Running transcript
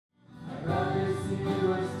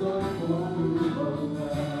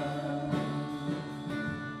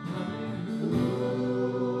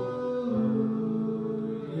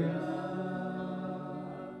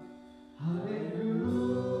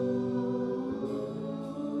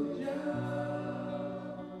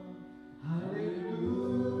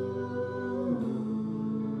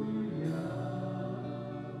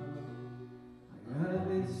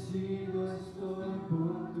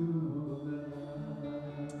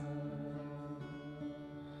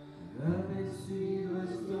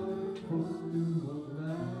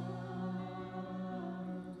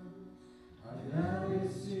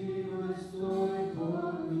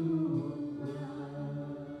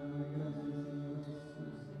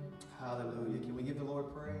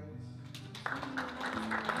Lord praise?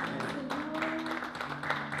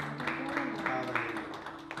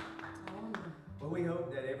 Well, we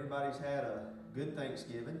hope that everybody's had a good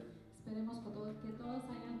Thanksgiving. Esperemos que todos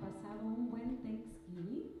hayan pasado un buen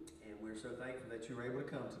Thanksgiving. And we're so thankful that you were able to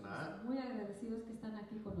come tonight. Muy agradecidos que están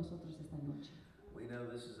aquí con nosotros esta noche. We know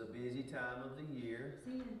this is a busy time of the year.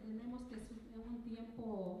 Sí, entendemos que es un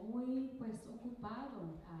tiempo muy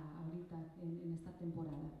ocupado ahorita en esta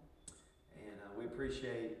temporada. And we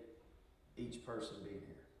appreciate each person being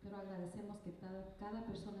here. Pero agradecemos que cada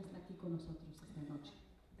persona está aquí con nosotros esta noche.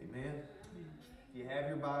 Amen. If you have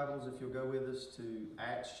your Bibles, if you'll go with us to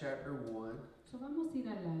Acts chapter 1. So vamos a ir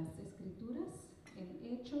a las Escrituras en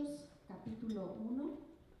Hechos capítulo 1.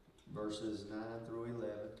 Verses 9 through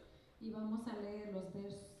 11. Y vamos a leer los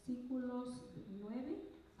versículos 9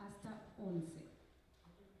 hasta 11.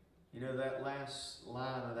 You know, that last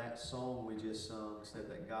line of that song we just sung said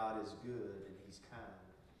that God is good and He's kind.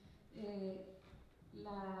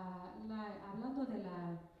 Hablando de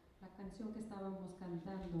la canción que estábamos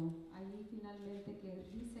cantando, ahí finalmente que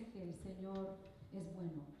dice que el Señor es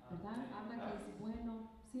bueno, ¿verdad? Habla que es bueno,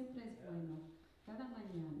 siempre es bueno, cada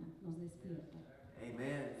mañana nos despierta.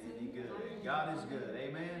 Amen. Isn't He good? God is good.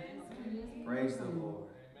 Amen. Praise the Lord.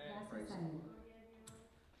 Gracias a Él.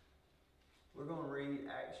 We're going to read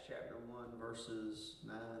Acts chapter 1 verses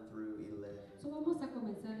 9 through 11. So vamos a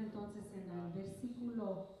comenzar entonces en el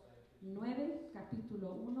versículo 9,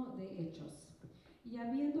 capítulo 1 de Hechos. Y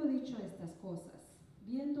habiendo dicho estas cosas,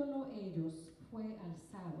 viéndolo ellos, fue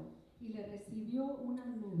alzado y le recibió una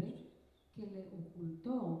nube que le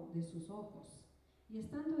ocultó de sus ojos. Y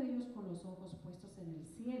estando ellos con los ojos puestos en el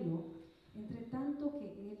cielo, entre tanto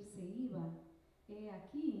que él se iba, he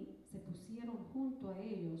aquí se pusieron junto a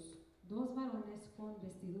ellos dos varones con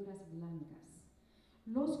vestiduras blancas,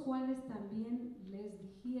 los cuales también les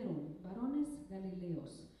dijeron: varones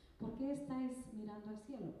galileos, ¿por qué estáis mirando al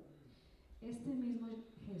cielo? Este mismo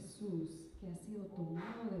Jesús que ha sido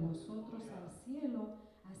tomado de vosotros al cielo,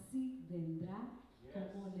 así vendrá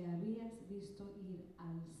como le habías visto ir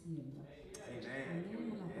al cielo.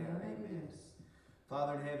 Amén. La palabra de Dios.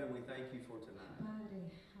 Father in heaven, we thank you for tonight.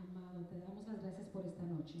 Padre amado, te damos las gracias por esta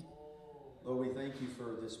noche. Lord, we thank you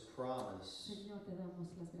for this promise Señor, te damos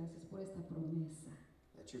las gracias por esta promesa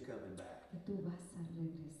that you're coming back. que tú vas a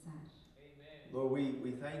regresar. Lord,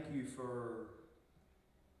 we thank you for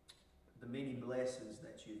the many blessings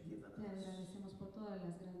that you've given Te us. agradecemos por todas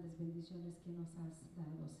las grandes bendiciones que nos has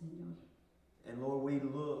dado, Señor. And Lord, we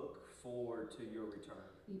look forward to your return.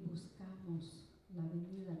 Y buscamos la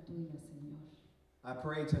venida tuya, Señor. I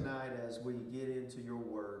pray tonight as we get into your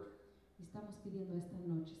word Y estamos pidiendo esta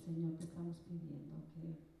noche, Señor, te estamos pidiendo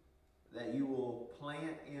that you will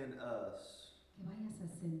plant in us que vayas a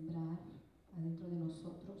sembrar adentro de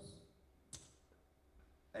nosotros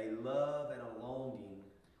a love and a longing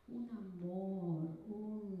un amor,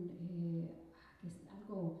 que es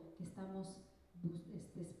algo que estamos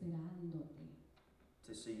esperándote,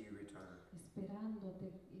 to see you return. esperándote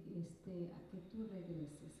a que tú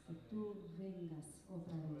regreses, que tú vengas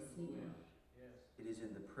otra vez, Señor. It is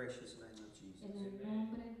in the precious name of Jesus. En el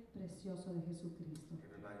nombre precioso de Jesucristo.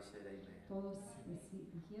 Everybody said amen. Todos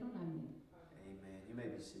dijeron amén. Amen. You may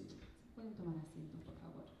be seated. Pueden tomar asiento, por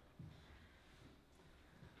favor.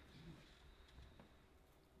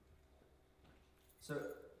 So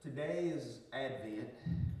today is Advent.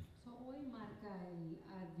 So, hoy marca el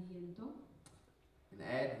Adviento. And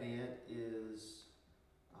Advent is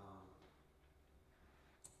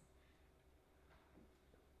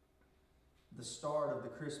the start of the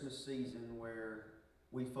Christmas season where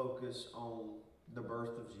we focus on the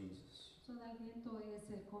birth of Jesus. So, el Adviento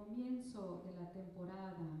es el comienzo de la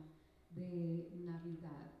temporada de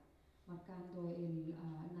Navidad, marcando el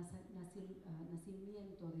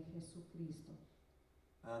nacimiento de Jesucristo.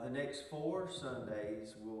 The next 4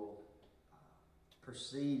 Sundays will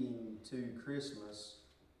proceeding to Christmas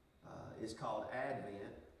is called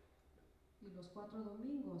Advent. Y los 4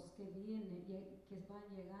 domingos que van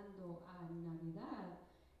llegando a Navidad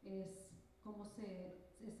es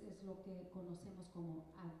lo que conocemos como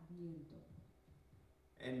Adviento.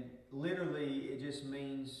 And literally it just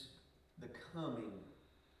means the coming.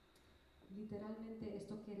 Literalmente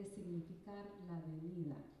esto quiere significar la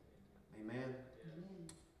venida. Amen. Amén.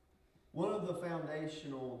 One of the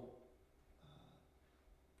foundational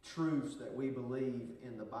truths that we believe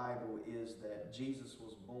in the Bible is that Jesus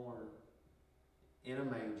was born in a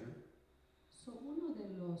manger. So, uno de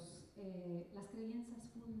las creencias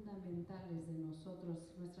fundamentales de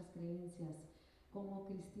nosotros, nuestras creencias como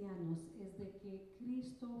cristianos, es de que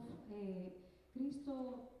Cristo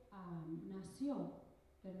nació,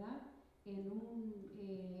 ¿verdad? en un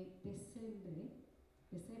pesebre,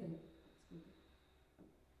 disculpe.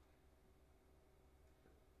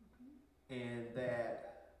 And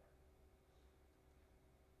that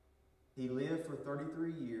he lived for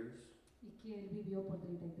 33 years. Y que él vivió por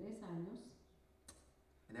 33 años.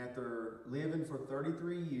 And after living for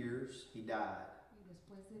 33 years, he died. Y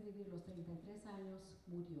después de vivir los 33 años,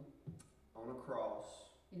 murió On a cross.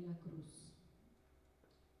 En la cruz.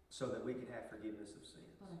 So that we can have forgiveness of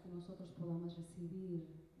sins. Para que nosotros podamos recibir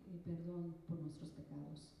perdón por nuestros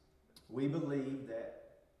pecados. We believe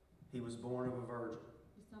that he was born of a virgin.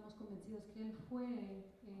 Estamos convencidos que él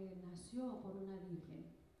nació por una virgen.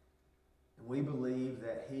 And we believe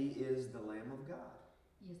that he is the Lamb of God.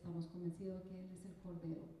 Y estamos convencidos que él es el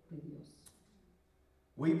Cordero de Dios.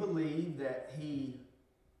 We believe that he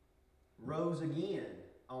rose again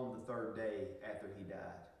on the third day after he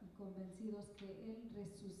died. Y convencidos que él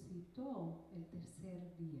resucitó el tercer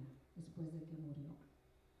día después de que murió.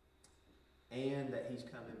 And that he's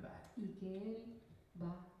coming back. Y que él va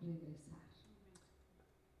a regresar.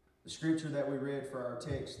 The scripture that we read for our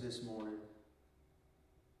text this morning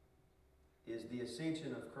is the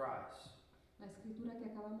ascension of Christ. La escritura que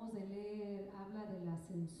acabamos de leer habla de la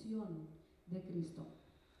ascensión de Cristo.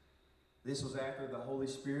 This was after the Holy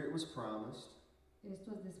Spirit was promised.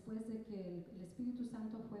 Esto es después de que el Espíritu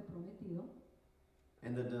Santo fue prometido.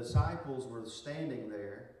 And the disciples were standing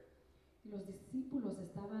there. Y los discípulos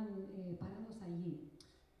estaban parados allí.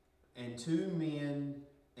 And two men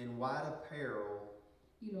in white apparel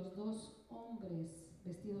Y los dos hombres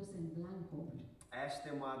vestidos en blanco. asked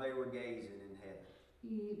them why they were gazing in heaven.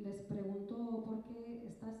 Y les preguntó, ¿por qué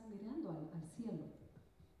estás mirando al cielo?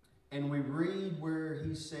 And we read where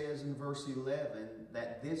he says in verse 11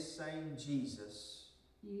 that this same Jesus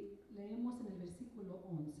Y leemos en el versículo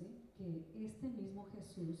 11 que este mismo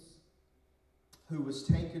Jesús, who was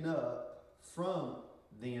taken up from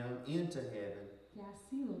them into heaven que ha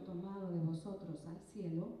sido tomado de vosotros al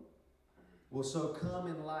cielo, will so come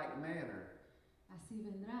in like manner así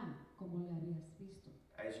vendrá como le habías visto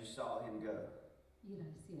as you saw him go. ir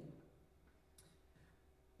al cielo.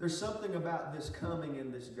 There's something about this coming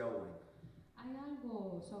and this going. Hay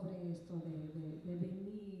algo sobre esto de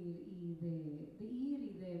venir y de ir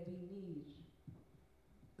y de venir.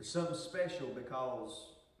 There's something special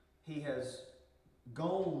because he has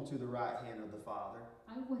gone to the right hand of the Father.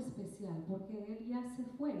 Algo especial porque él ya se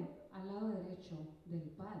fue al lado derecho del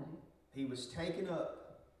Padre. He was taken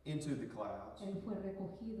up into the clouds. Él fue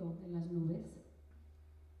recogido en las nubes.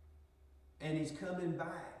 And he's coming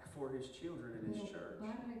back for his children and his Pero church. va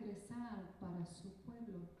a regresar para su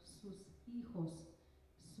pueblo, sus hijos,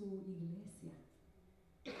 su iglesia.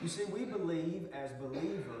 You see, we believe as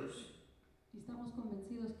believers Y estamos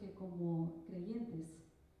convencidos que como creyentes,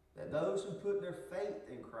 that those who put their faith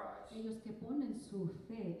in Christ ellos que ponen su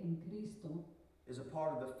fe en Cristo, is a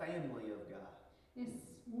part of the family of God.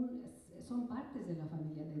 son partes de la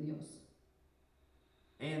familia de Dios.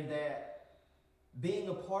 And that being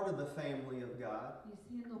a part of the family of God, Y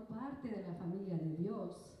siendo parte de la familia de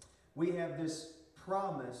Dios, we have this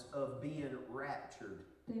promise of being raptured.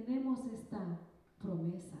 tenemos esta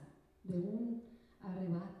promesa de un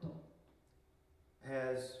arrebato.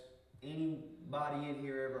 Has anybody in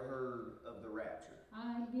here ever heard of the rapture?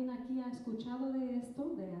 ¿Alguien aquí ha escuchado de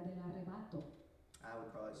esto, del arrebato? I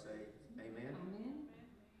would probably say amen. Amén.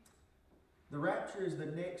 The rapture is the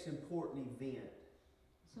next important event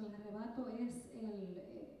So, el arrebato es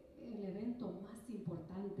el evento más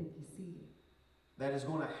importante que sigue that is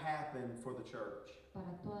going to happen for the church. para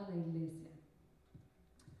toda la iglesia.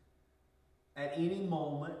 At any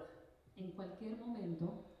moment, En cualquier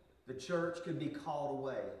momento, the church could be called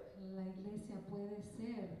away. la iglesia puede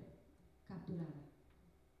ser capturada.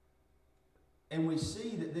 And we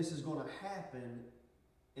see that this is going to happen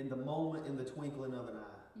in the moment, in the twinkling of an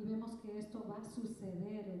eye. Y vemos que esto va a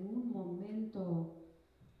suceder en un momento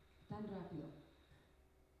tan rápido.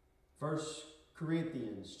 1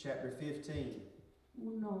 Corinthians chapter 15.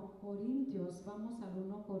 1 Corintios, vamos al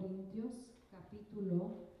 1 Corintios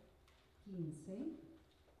capítulo 15.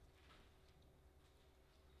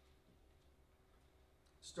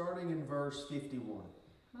 Starting in verse 51.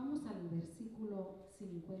 Vamos al versículo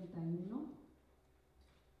 51.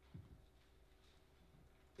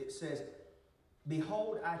 It says,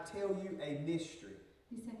 "Behold, I tell you a mystery."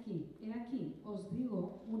 Dice aquí, he aquí, os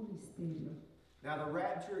digo un misterio. Now the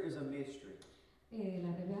rapture is a mystery. El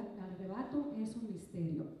arrebato es un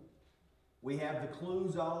misterio. We have the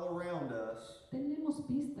clues all around us, Tenemos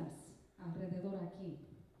pistas alrededor aquí,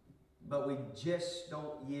 but we just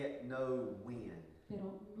don't yet know when.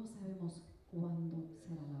 pero no sabemos cuándo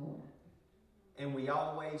será la hora. And we we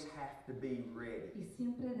always have to be ready. Y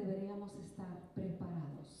siempre deberíamos estar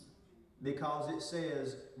preparados. Because it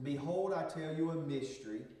says, behold, I tell you a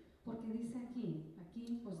mystery. Porque dice aquí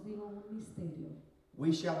os digo un misterio.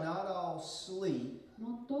 We shall not all sleep,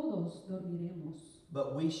 No todos dormiremos,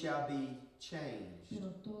 but we shall be changed.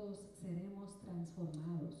 pero todos seremos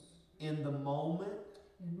transformados. In the moment,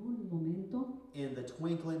 En un momento, in the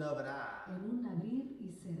twinkling of an eye, en un abrir y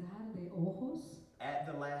cerrar de ojos, at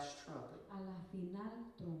the last trumpet. a la final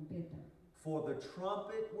trompeta. For the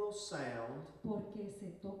trumpet will sound, Porque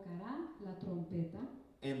se tocará la trompeta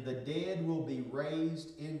and the dead will be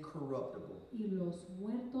raised incorruptible, y los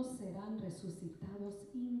muertos serán resucitados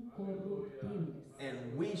incorruptibles.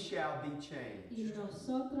 and we shall be Y changed.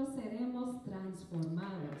 nosotros seremos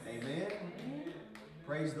transformados. Amen. Amén.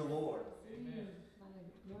 Praise the Lord. Sí,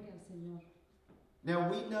 vale, gloria al Señor. Now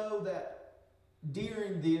we know that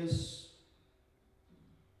during this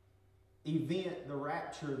event, the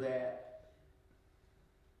rapture, that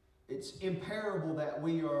it's imperative that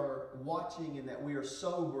we are watching and that we are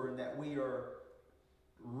sober and that we are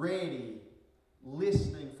ready,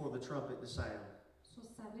 listening for the trumpet to sound. So,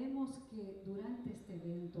 sabemos que durante este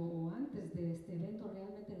evento o antes de este evento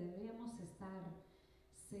realmente deberíamos estar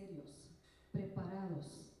serios,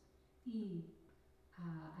 preparados y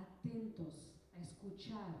atentos a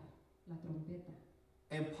escuchar la trompeta.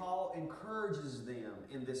 And Paul encourages them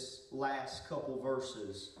in this last couple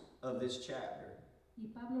verses of this chapter. Y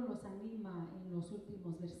Pablo los anima en los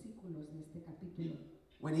últimos versículos de este capítulo.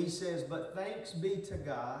 When he says, but thanks be to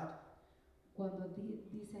God, Cuando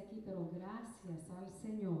dice aquí, pero gracias al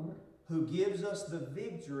Señor, who gives us the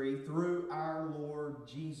victory through our Lord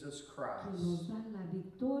Jesus que Christ. nos da la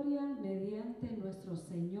victoria mediante nuestro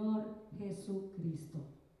Señor Jesucristo.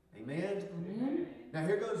 Amen. Amén. Now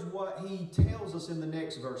here goes what he tells us in the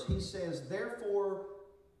next verse. He says, therefore,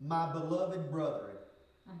 my beloved brethren,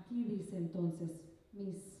 Aquí dice entonces,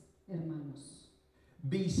 mis hermanos.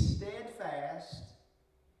 be steadfast,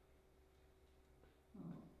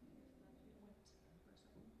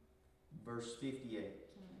 verse 58.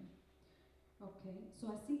 Ok, so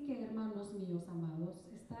así que hermanos míos amados,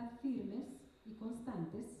 estad firmes y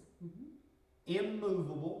constantes,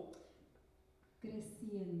 Immovable,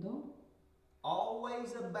 creciendo,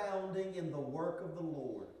 always abounding in the work of the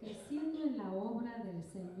Lord. creciendo en la obra del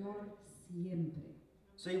Señor siempre.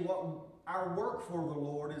 See, what our work for the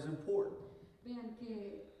Lord is important. Vean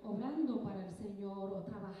que obrando para el Señor o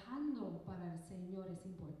trabajando para el Señor es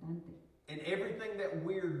importante. And everything that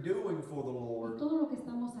we're doing for the Y Lord, todo lo que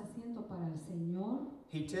estamos haciendo para el Señor,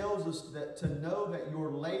 he tells us that to know that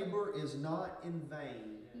your labor is not in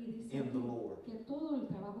vain y dice in the aquí Lord. que todo el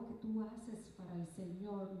trabajo que tú haces para el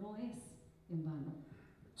Señor no es en vano.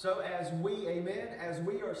 So as we, amen, as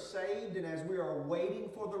we are saved and as we are waiting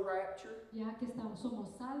for the rapture, Ya que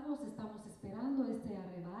somos salvos, estamos esperando este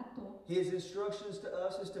arrebato. his instructions to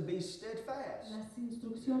us is to be steadfast. Las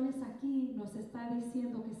instrucciones aquí nos está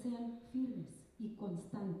diciendo que sean firmes y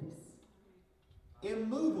constantes,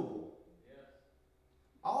 Immovable,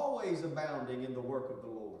 always abounding in the work of the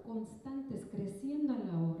Lord. constantes creciendo en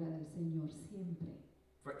la obra del Señor siempre.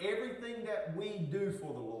 For everything that we do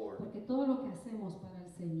for the Lord Porque todo lo que hacemos para el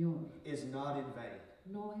Señor is not in vain.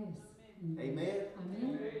 no es en vano. Amen.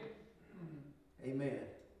 Amén. Amén. Amen.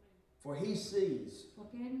 For he sees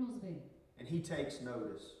Porque Él nos ve and he takes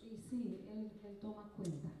notice. y sí, Él toma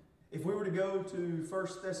cuenta. If we were to go to 1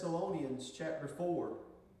 Thessalonians chapter 4,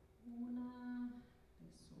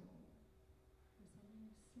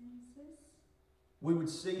 Tesalonicenses, we would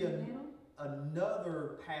see primero,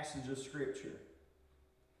 another passage of scripture.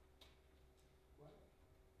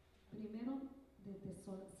 primero de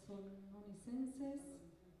Tesalonicenses,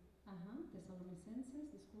 Tesalonicenses,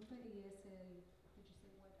 disculpe, y es el, did you say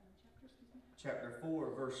what chapter, excuse me? Chapter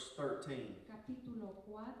 4, verse 13. Capítulo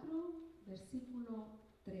 4, versículo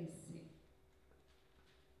 13.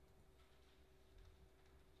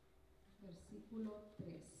 Versículo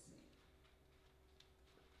 13.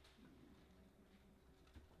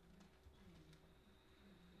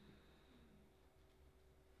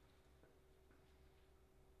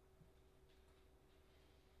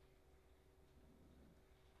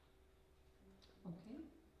 Ok.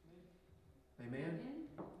 Amen. Bien,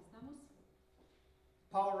 ¿estamos?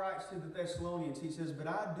 Paul writes to the Thessalonians, he says, but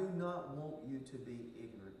I do not want you to be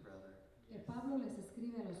ignorant, brother. Pablo les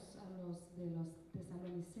escribe a los de los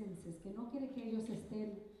tesalonicenses que no quiere que ellos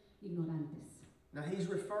estén ignorantes. Now he's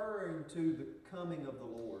referring to the coming of the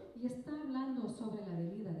Lord. Y está hablando sobre la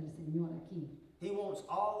venida del Señor aquí. He wants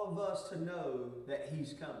all of us to know that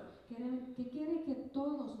he's coming. Que quiere que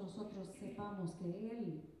todos nosotros sepamos que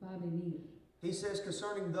Él va a venir. He says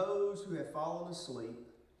concerning those who have fallen asleep,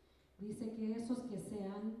 Dice que esos que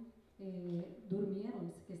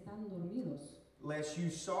durmieron, que están dormidos, lest you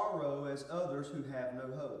sorrow as others who have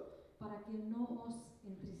no hope. para que no os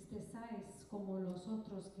entristezáis como los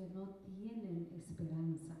otros que no tienen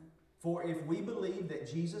esperanza. For if we believe that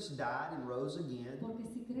Jesus died and rose again, Porque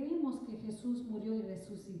si creemos que Jesús murió y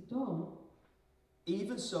resucitó,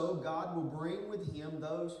 even so God will bring with him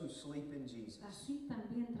those who sleep in Jesus. así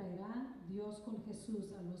también traerá Dios con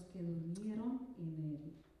Jesús a los que durmieron en él.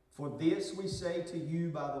 For this we say to you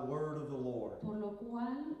by the word of the Lord, Por lo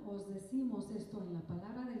cual os decimos esto en la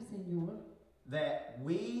palabra del Señor, that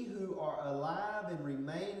we who are alive and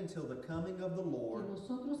remain until the coming of the que Lord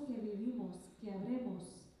nosotros que vivimos, que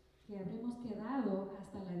habremos quedado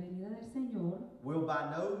hasta la venida del Señor, will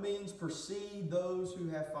by no means precede those who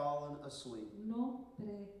have fallen asleep. no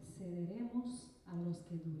precederemos a los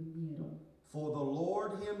que durmieron. For the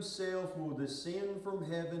Lord himself will descend from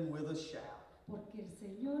heaven with a shout, Porque el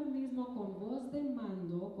Señor mismo con voz de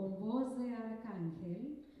mando, con voz de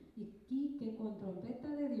arcángel, y que con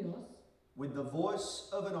trompeta de Dios, with the voice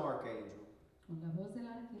of an archangel, con la voz del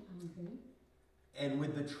arcángel, and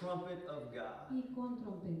with the trumpet of God. y con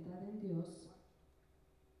trompeta de Dios,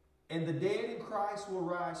 And the dead in Christ will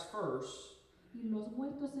rise first, y los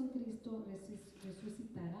muertos en Cristo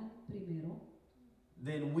resucitarán primero.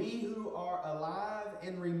 then we who are alive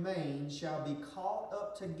and remain shall be caught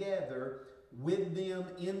up together with them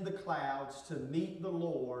in the clouds to meet the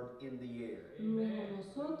Lord in the air. Luego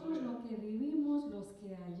nosotros, lo que vivimos, los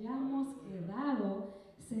que hayamos quedado,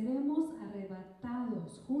 seremos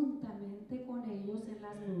arrebatados juntamente con ellos en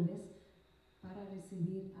las nubes para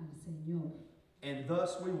recibir al Señor. And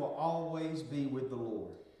thus we will always be with the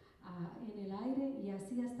Lord. En el aire, y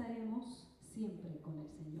así estaremos siempre con el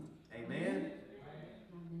Señor. Amen.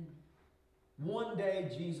 Amén. One day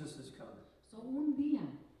Jesus is coming. So, un día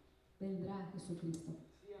vendrá Jesucristo.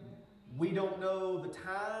 We don't know the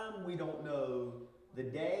time, we don't know the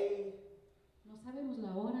day, No sabemos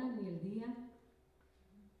la hora ni el día,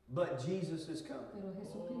 but Jesus is coming. pero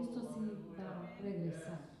Jesucristo sí va a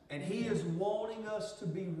regresar. And he is wanting us to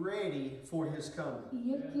be ready for his coming.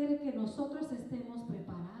 Y Él quiere que nosotros estemos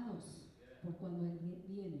preparados por cuando Él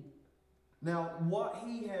viene. Now, what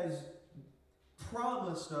he has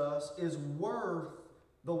promised us is worth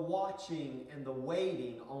the watching and the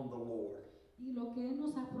waiting on the Lord. Y lo que Él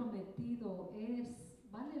nos ha prometido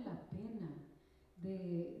vale la pena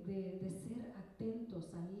de ser atentos,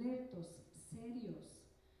 alertos, serios,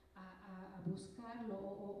 a buscarlo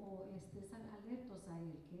o estar alertos a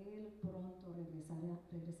Él, que Él pronto regresará.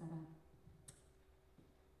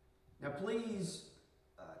 Now, please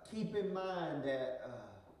keep in mind that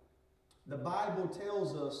the Bible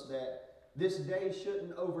tells us that this day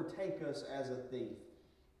shouldn't overtake us as a thief.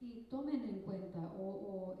 Y tomen en cuenta,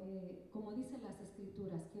 como dicen las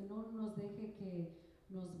Escrituras, que no nos deje que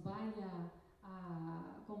nos vaya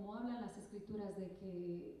como hablan las Escrituras, de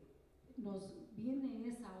que nos viene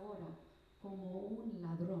esa hora como un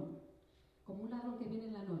ladrón que viene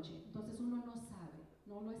en la noche. Entonces uno no sabe,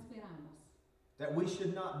 no lo esperamos. That we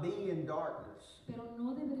should not be in darkness, Pero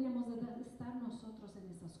no deberíamos de estar nosotros en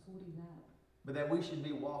esa oscuridad, but that we should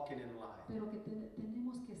be walking in light. pero que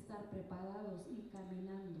tenemos que estar preparados y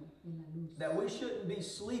caminando en la luz. That we shouldn't be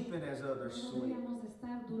sleeping as others No sleep, deberíamos de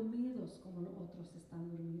estar dormidos como otros están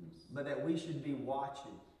dormidos, but that we should be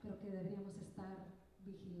watching pero que deberíamos estar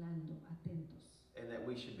vigilando, atentos, and that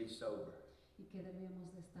we should be sober. y que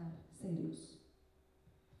deberíamos de estar serios.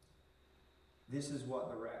 This is what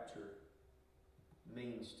the rapture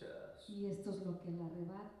means to us. Y esto es lo que el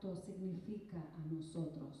arrebato significa a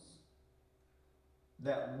nosotros.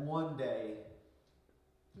 That one day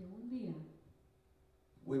Que un día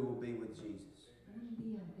we will be with Jesus.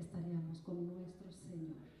 estaríamos con nuestro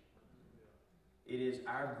Señor. It is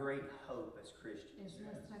our great hope as Christians. Es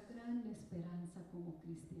nuestra gran esperanza como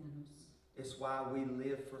cristianos. It's why we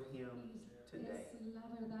live for Him Y today. es la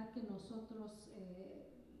verdad que nosotros,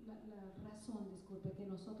 la razón, disculpe, que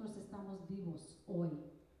nosotros estamos vivos hoy.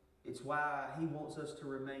 It's why He wants us to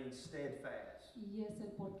remain steadfast, Y es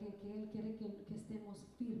el porqué que Él quiere que estemos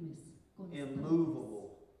firmes,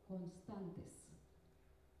 immovable, constantes,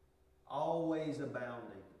 always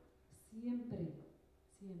abounding, siempre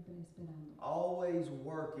esperando, always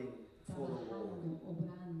working for the Lord, trabajando,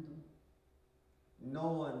 obrando,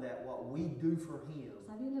 knowing that what we do for Him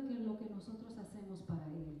sabiendo que lo que nosotros hacemos para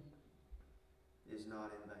Él is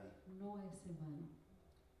not in vain. no es en vano.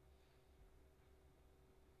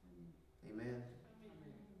 Amen.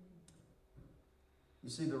 You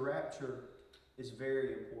see, the rapture is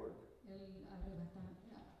very important. El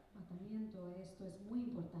arrebatamiento, esto es muy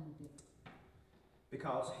importante.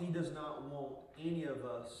 Because He does not want any of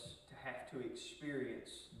us to have to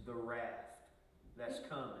experience the wrath that's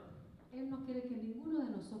coming. Él no quiere que ninguno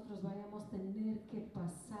de nosotros vayamos a tener que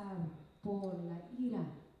pasar por la ira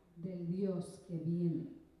del Dios que viene.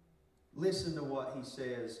 Listen to what He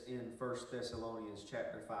says in 1 Thessalonians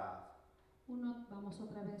chapter 5. Vamos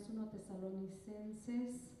otra vez, 1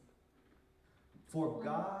 Tesalonicenses. For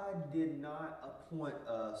God did not appoint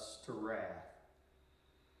us to wrath.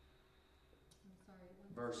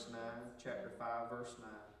 Verse 9, chapter 5, verse 9.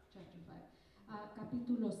 Chapter 5.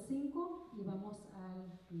 Capítulo 5 y vamos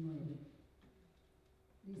al 9.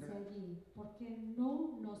 Dice allí, porque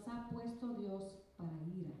no nos ha puesto Dios para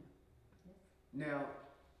ira. Now,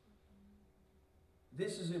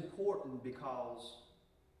 this is important because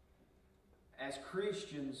as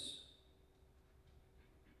Christians,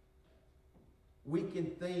 we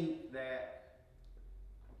can think that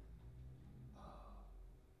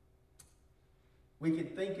we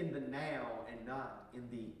can think in the now and not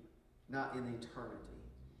in eternity.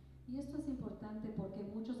 Y esto es importante porque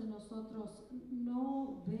muchos de nosotros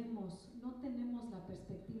no tenemos la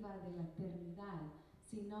perspectiva de la eternidad,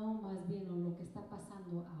 sino más bien lo que está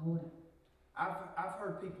pasando ahora. I've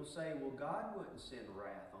heard people say, well, God wouldn't send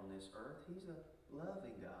wrath on this earth. He's a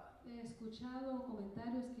loving God. He escuchado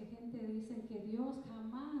comentarios que gente dicen que Dios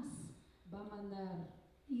jamás va a mandar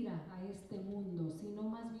ira a este mundo, sino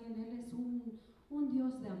más bien Él es un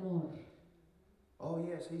Dios de amor. Oh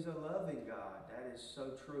yes, He's a loving God. That is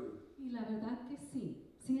so true. Y la verdad que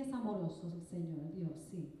sí es amoroso el Señor, Dios,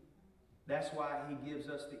 sí. That's why He gives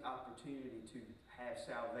us the opportunity to have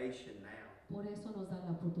salvation now. Por eso nos da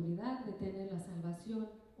la oportunidad de tener la salvación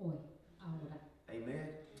hoy, ahora. Amen.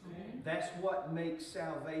 Amén. That's what makes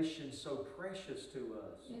salvation so precious to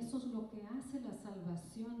us. Eso es lo que hace la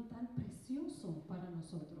salvación tan precioso para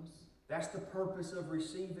nosotros. That's the purpose of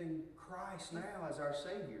receiving Christ now as our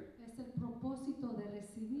Savior. Es el propósito de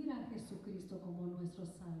recibir a Jesucristo como nuestro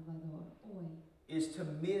Salvador hoy. Is to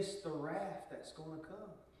miss the wrath that's going to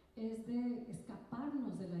come. Es de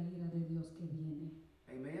escaparnos de la ira de Dios que viene.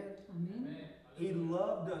 Amen. Amén. He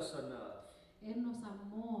loved us enough. Él nos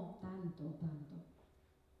amó tanto, tanto.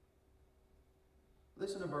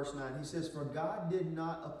 Listen to verse 9. He says, for God did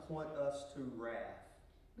not appoint us to wrath.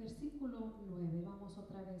 Versículo 9, vamos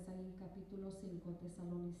otra vez ahí, capítulo 5,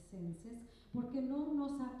 Tesalonicenses, porque no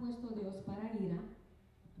nos ha puesto Dios para ira,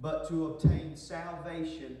 but to obtain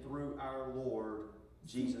salvation through our Lord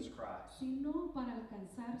Jesus Christ. Sino para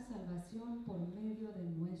alcanzar salvación por medio de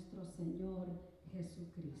nuestro Señor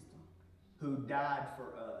Jesucristo, who died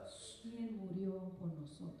for us, quien murió por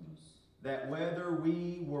nosotros, that whether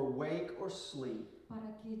we were awake or asleep,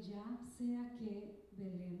 para que ya sea que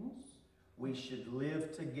velemos we should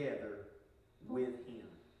live together with Him.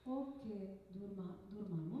 o que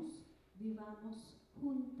durmamos, vivamos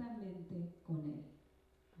juntamente con Él.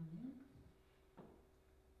 Amén.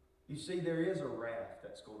 You see, there is a wrath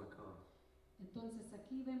that's going to come. Entonces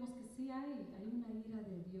aquí vemos que sí hay una ira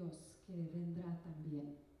de Dios que vendrá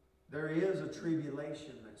también. There is a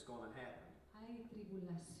tribulation that's going to happen. Hay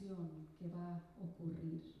tribulación que va a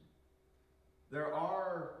ocurrir. There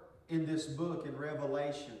are, in this book, in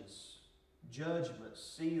Revelations, judgments,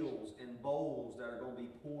 seals, and bowls that are going to be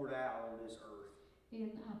poured out on this earth.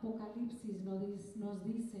 En Apocalipsis nos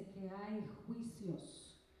dice que hay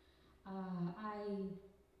juicios, hay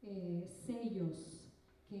sellos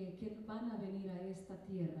que van a venir a esta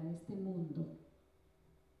tierra, a este mundo.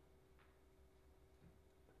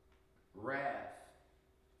 Wrath.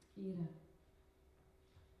 Ira.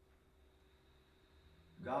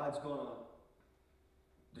 God's going to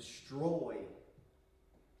destroy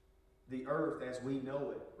the earth as we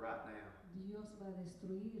know it right now. Dios va a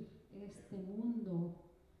destruir este mundo.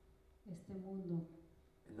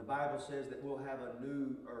 And the Bible says that we'll have a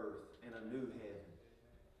new earth and a new heaven.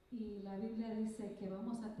 Y la Biblia dice que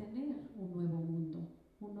vamos a tener un nuevo mundo,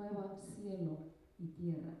 un nuevo cielo y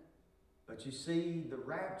tierra. But you see, the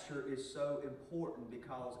rapture is so important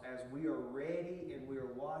because as we are ready and we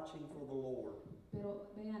are watching for the Lord, Pero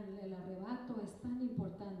vean, el arrebato es tan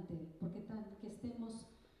importante porque que estemos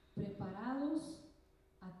preparados,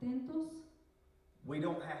 atentos. we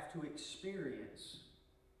don't have to experience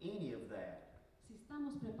any of that. Si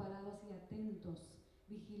estamos preparados y atentos,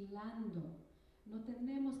 vigilando, no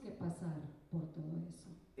tenemos que pasar por todo eso.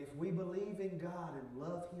 If we believe in God and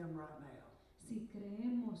love Him right now, Si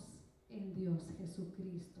creemos en Dios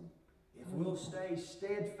Jesucristo, if we'll stay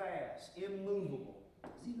steadfast, immovable,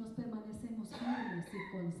 si nos permanecemos firmes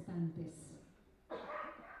y constantes,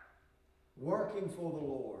 working for the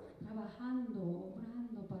Lord, trabajando,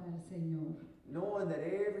 obrando para el Señor, knowing that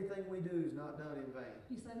everything we do is not done in vain.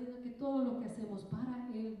 Y sabiendo que todo lo que hacemos para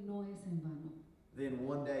Él no es en vano. Then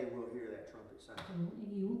one day we'll hear that trumpet sound.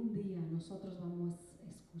 Y un día nosotros vamos a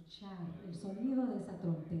escuchar el sonido de esa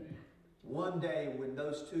trompeta. One day when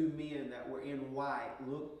those two men that were in white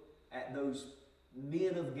looked at those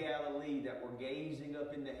men of Galilee that were gazing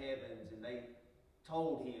up in the heavens, and they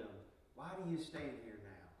told him, "Why do you stand here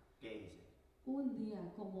now, gazing?" Un día,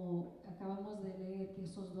 como acabamos de leer, que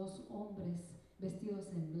esos dos hombres vestidos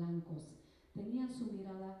en blancos tenían su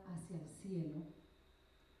mirada hacia el cielo.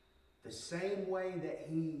 The same way that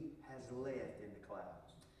he has left in the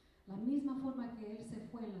clouds. La misma forma que Él se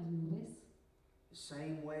fue en las nubes, The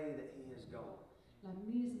same way that he has gone la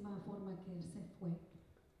misma forma que Él se fue,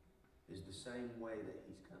 is the same way that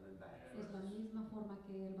he's coming back. es la misma forma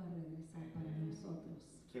que Él va a regresar para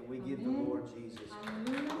nosotros. Can we give the Amén. Lord Jesus?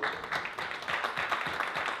 Aleluya.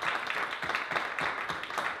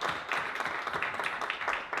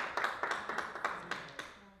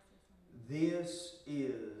 This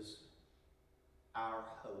is our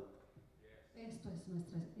hope. Esto es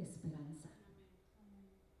nuestra esperanza.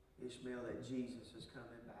 Ishmael, that Jesus is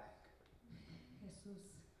coming back. Jesús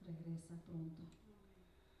regresa pronto.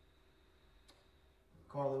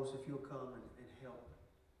 Carlos, if you'll come and help.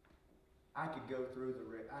 I could go through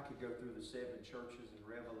the 7 churches in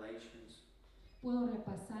Revelations. Puedo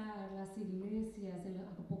repasar las iglesias del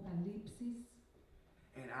Apocalipsis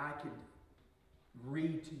And I could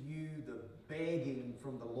read to you the begging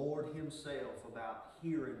from the Lord himself about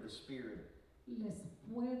hearing the Spirit. les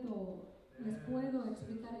puedo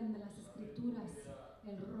explicar en las escrituras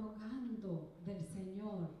el rogando del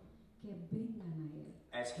Señor que vengan a Él.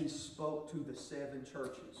 As he spoke to the 7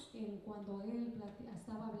 churches. En cuando Él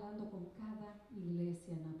estaba hablando con cada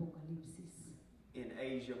iglesia en Apocalipsis, In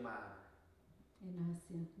Asia Minor. en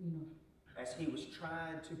Asia Menor. As he was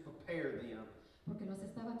trying to prepare them. Porque los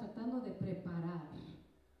estaba tratando de preparar,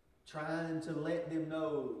 Trying to let them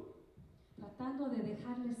know tratando de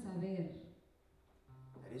dejarles saber.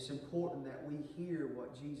 that it's important that we hear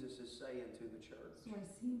what Jesus is saying to the church. So,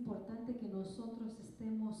 es importante que nosotros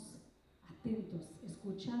estemos atentos,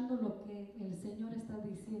 escuchando lo que el Señor está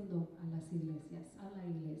diciendo a las iglesias, a la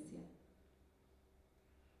iglesia.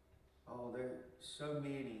 Oh, there are so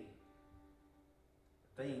many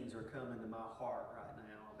things are coming to my heart right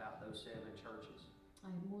now about those 7 churches.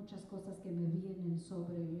 Hay muchas cosas que me vienen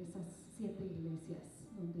sobre esas 7 iglesias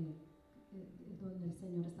donde el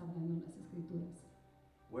Señor está hablando en las Escrituras.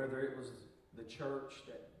 Whether it was the church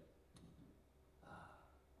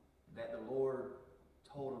that the Lord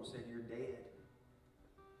told him, said, "You're dead."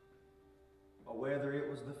 Or whether it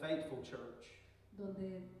was the faithful church.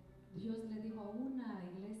 Donde Dios le dijo a una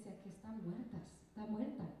iglesia que está muerta.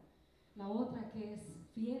 La otra que es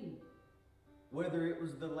fiel. Whether it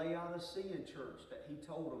was the Laodicean church that he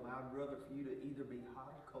told them, "I'd rather for you to either be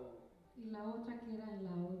hot or cold." Y la otra que era en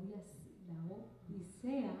la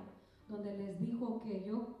Odisea, donde les dijo que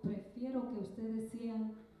yo prefiero que ustedes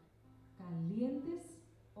sean calientes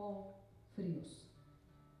o fríos.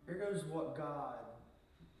 Here goes what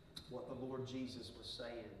the Lord Jesus was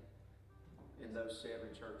saying in those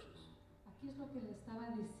 7 churches. Aquí es lo que le estaba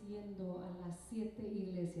diciendo a las 7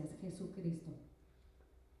 iglesias Jesucristo.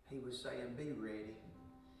 He was saying, "Be ready."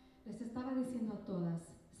 Les estaba diciendo a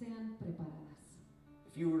todas, sean preparadas.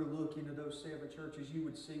 If you were to look into those 7 churches, you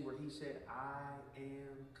would see where he said, "I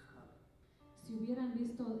am coming." Si hubieran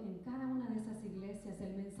visto en cada una de esas iglesias,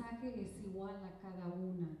 el mensaje es igual a cada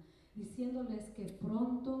una, diciéndoles que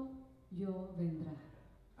pronto yo vendrá.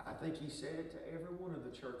 I think he said it to every one of the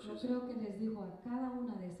Yo churches. creo que les dijo a cada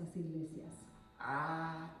una de esas iglesias,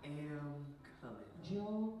 I am coming.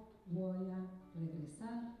 yo voy a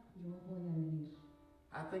regresar, yo voy a venir.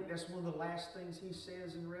 I think that's one of the last things he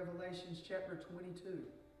says in Revelations chapter 22.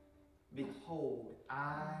 Behold,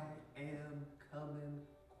 I am coming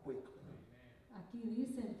quickly. Aquí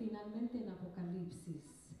dicen finalmente en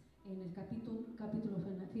Apocalipsis, en el capítulo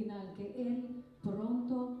final, que Él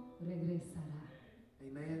pronto regresará.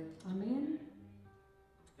 Amen. Amén.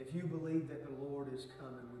 If you believe that the Lord is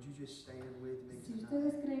coming, would you just stand with me Si tonight?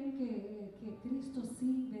 ustedes creen que Cristo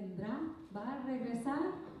sí vendrá, va a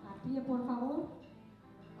regresar, a pie por favor.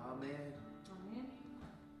 Amen. Amén.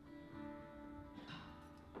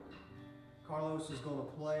 Carlos is going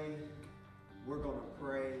to play. We're going to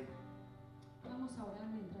pray. Vamos a orar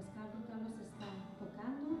mientras Carlos está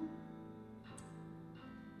tocando.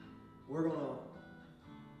 We're going to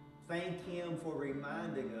thank him for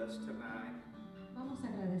reminding us tonight Vamos a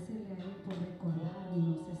agradecerle a Él por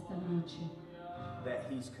recordarnos esta noche that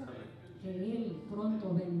he's coming. que Él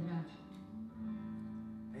pronto vendrá.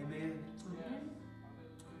 Amen. Amén.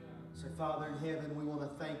 So Father in heaven, we want to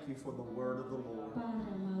thank you for the word of the Lord. Padre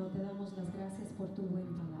amado, te damos las gracias por tu buena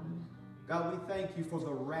palabra. God, we thank you for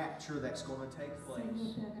the rapture that's going to take place.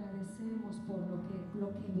 Señor, te agradecemos por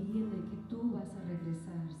lo que viene, que tú vas a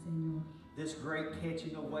regresar, Señor. This great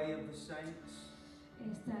catching away of the saints.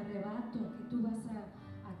 Este arrebato que tú vas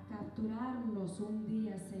a capturarnos un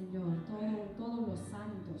día, Señor, todos los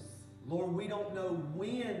santos. Lord, we don't know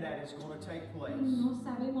when that is going to take place. No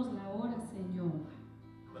sabemos la hora, Señor.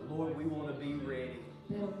 But Lord, we want to be ready.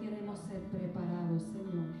 Pero queremos ser preparados,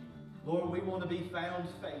 Señor. Lord, we want to be found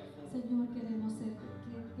faithful. Señor, queremos ser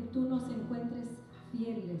que tú nos encuentres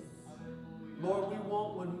fieles. Lord,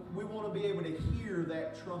 we want to be able to hear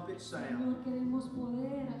that trumpet sound. Señor, queremos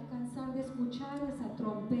poder alcanzar de escuchar esa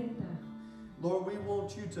trompeta. Lord, we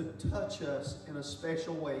want you to touch us in a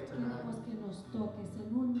special way tonight. Queremos que nos toques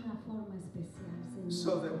en una forma especial, Señor.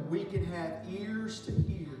 So that we can have ears to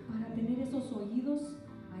hear. Para tener esos oídos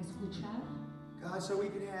a escuchar. God, so we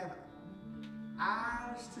can have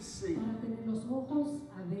eyes to see. Para tener los ojos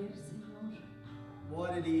a ver, Señor.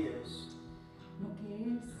 What it is. Lo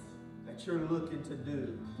que es. That you're looking to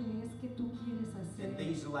do. Que es que tú quieres hacer. In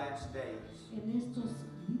these last days. En estos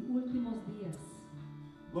últimos días.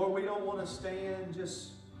 Lord, we don't want to stand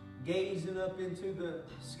just gazing up into the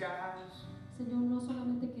skies. Señor, no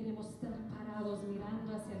solamente queremos estar parados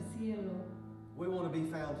mirando hacia el cielo. We want to be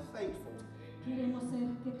found faithful. Queremos ser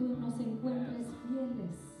que tú nos encuentres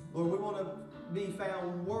fieles. Lord, we want to be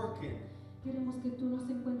found working. Queremos que tú nos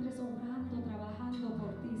encuentres obrando, trabajando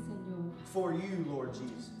por ti, Señor. For you, Lord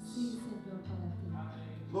Jesus. Sí, Señor, para ti.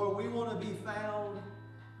 Lord, we want to be found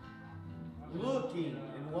looking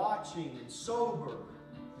and watching and sober.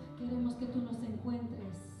 Queremos que tú nos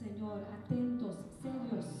encuentres, Señor, atentos,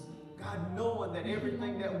 serios. God, knowing that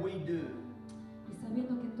everything that we do y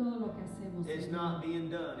sabiendo que todo lo que hacemos, is Señor, not being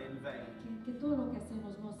done in vain. que todo lo que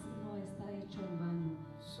hacemos no está hecho en vano.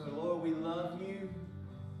 So, Lord, we love you.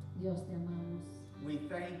 Dios, te amamos. We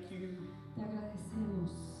thank you Te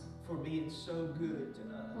agradecemos for being so good to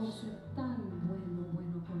por us. ser tan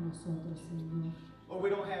bueno con nosotros, Señor. Lord, we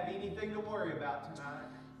don't have anything to worry about tonight.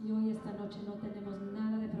 Y hoy esta noche no tenemos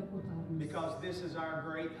nada de preocuparnos. Because this is our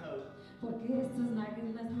great hope. Porque esta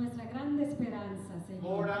es nuestra grande esperanza, Señor.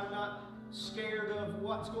 Lord, I'm not scared of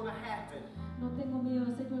what's going to happen No tengo miedo,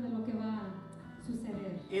 Señor, de lo que va a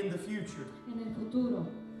suceder in the future. en el futuro.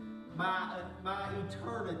 My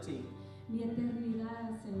eternity, Mi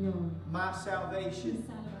eternidad, Señor. my Mi salvation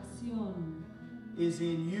salvación is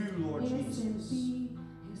in you, Lord es en Jesus. ti,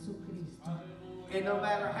 Jesucristo. And no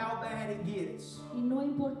matter how bad it gets, Y no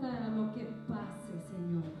importa lo que pase,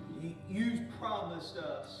 Señor. you've promised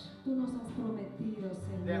us Tú nos has prometido,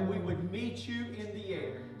 Señor, that we would meet you in the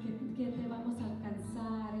air, que te vamos a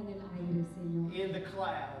alcanzar en el aire, Señor, in the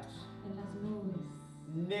clouds, en las nubes.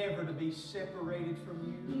 never to be separated from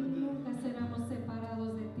Y you again. nunca seremos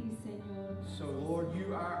separados de ti, Señor. So, Lord,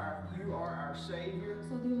 you are our Savior,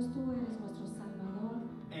 So, Dios, tú eres nuestro Salvador.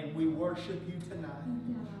 and we worship you tonight.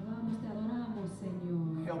 Y te alabamos, te adoramos,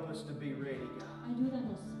 Señor. Help us to be ready, God.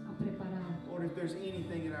 Ayúdanos a preparar. Lord, if there's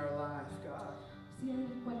anything in our life, God, Si hay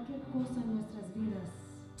cualquier cosa en nuestras vidas,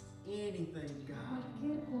 anything, God,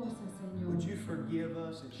 cualquier cosa, Señor, would you forgive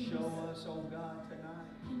us and show us, oh God, tonight?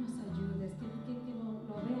 que nos ayudes, que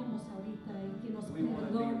lo veamos ahorita y que nos We wanna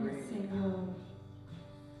be perdones, ready. Señor.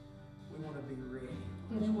 We want to be ready.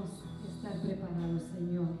 Queremos estar preparados,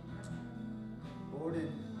 Señor. Lord,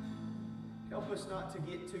 and help us not to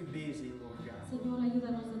get too busy, Lord God. Señor,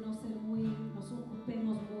 ayúdanos de no ser nos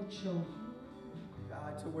ocupemos mucho,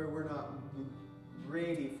 God, to where we're not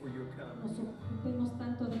ready for your coming. nos ocupemos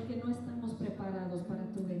tanto de que no estamos preparados